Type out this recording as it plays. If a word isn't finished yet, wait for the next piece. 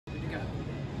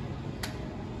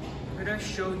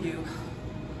show you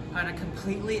how to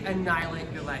completely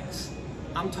annihilate your legs.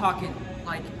 I'm talking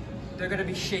like they're gonna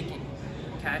be shaking,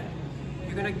 okay?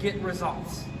 You're gonna get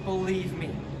results, believe me.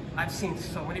 I've seen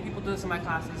so many people do this in my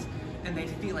classes and they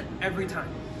feel it every time.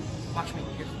 Watch me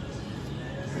here.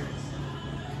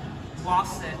 Wall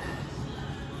sit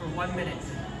for 1 minute,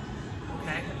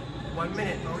 okay? 1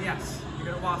 minute, oh yes.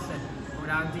 You're gonna wall sit, go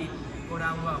down deep, go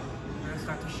down low. You're gonna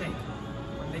start to shake.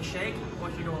 When they shake, I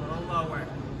want you to go a little lower,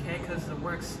 okay? Because the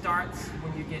work starts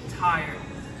when you get tired.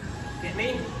 Get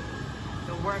me?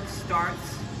 The work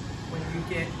starts when you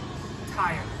get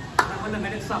tired. Not when the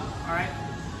minute's up, all right?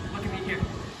 Look at me here.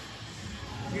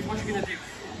 Here's what you're gonna do.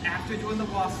 After doing the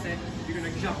wall sit, you're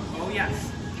gonna jump. Oh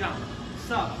yes, jump.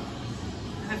 So,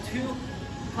 I have 2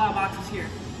 plow boxes here.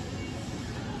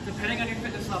 Depending on your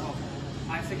fitness level,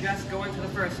 I suggest going to the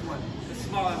first one, the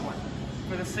smaller one.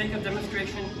 For the sake of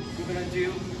demonstration, we're gonna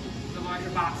do the larger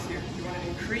box here. You wanna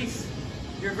increase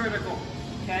your vertical,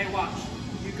 okay? Watch.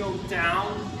 You go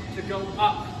down to go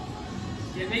up.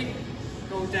 Get me?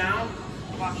 Go down,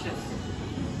 watch this.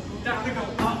 Go down to go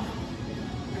up.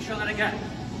 Let me show that again.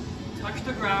 Touch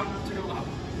the ground to go up.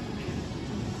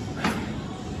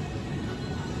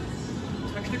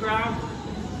 Touch the ground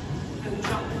and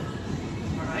jump.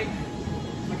 All right?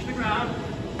 Touch the ground,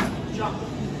 jump.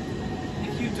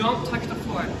 If you don't touch the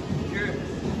floor, you're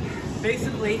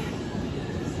basically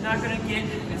not gonna get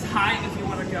as high as you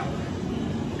wanna go.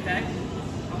 Okay?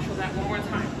 I'll show that one more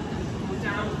time. Go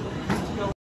down.